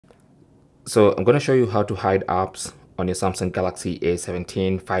So I'm going to show you how to hide apps on your Samsung Galaxy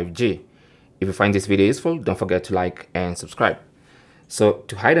A17 5G. If you find this video useful, don't forget to like and subscribe. So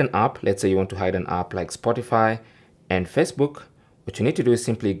to hide an app, let's say you want to hide an app like Spotify and Facebook, what you need to do is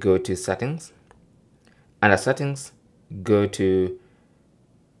simply go to settings. Under settings, go to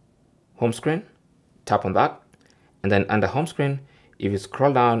home screen, tap on that. And then under home screen, if you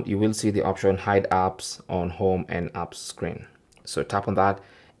scroll down, you will see the option hide apps on home and apps screen. So tap on that,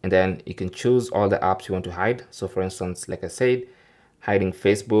 and then you can choose all the apps you want to hide. So for instance, like I said, hiding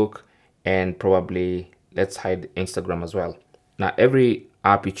Facebook, and probably let's hide Instagram as well. Now every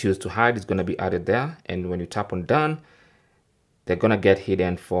app you choose to hide is going to be added there, and when you tap on done, they're going to get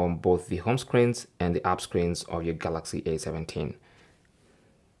hidden from both the home screens and the app screens of your Galaxy A17.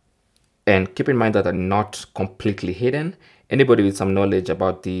 And keep in mind that they're not completely hidden. Anybody with some knowledge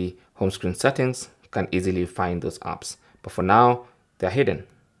about the home screen settings can easily find those apps. But for now, they're hidden.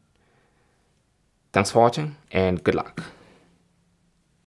 Thanks for watching and good luck.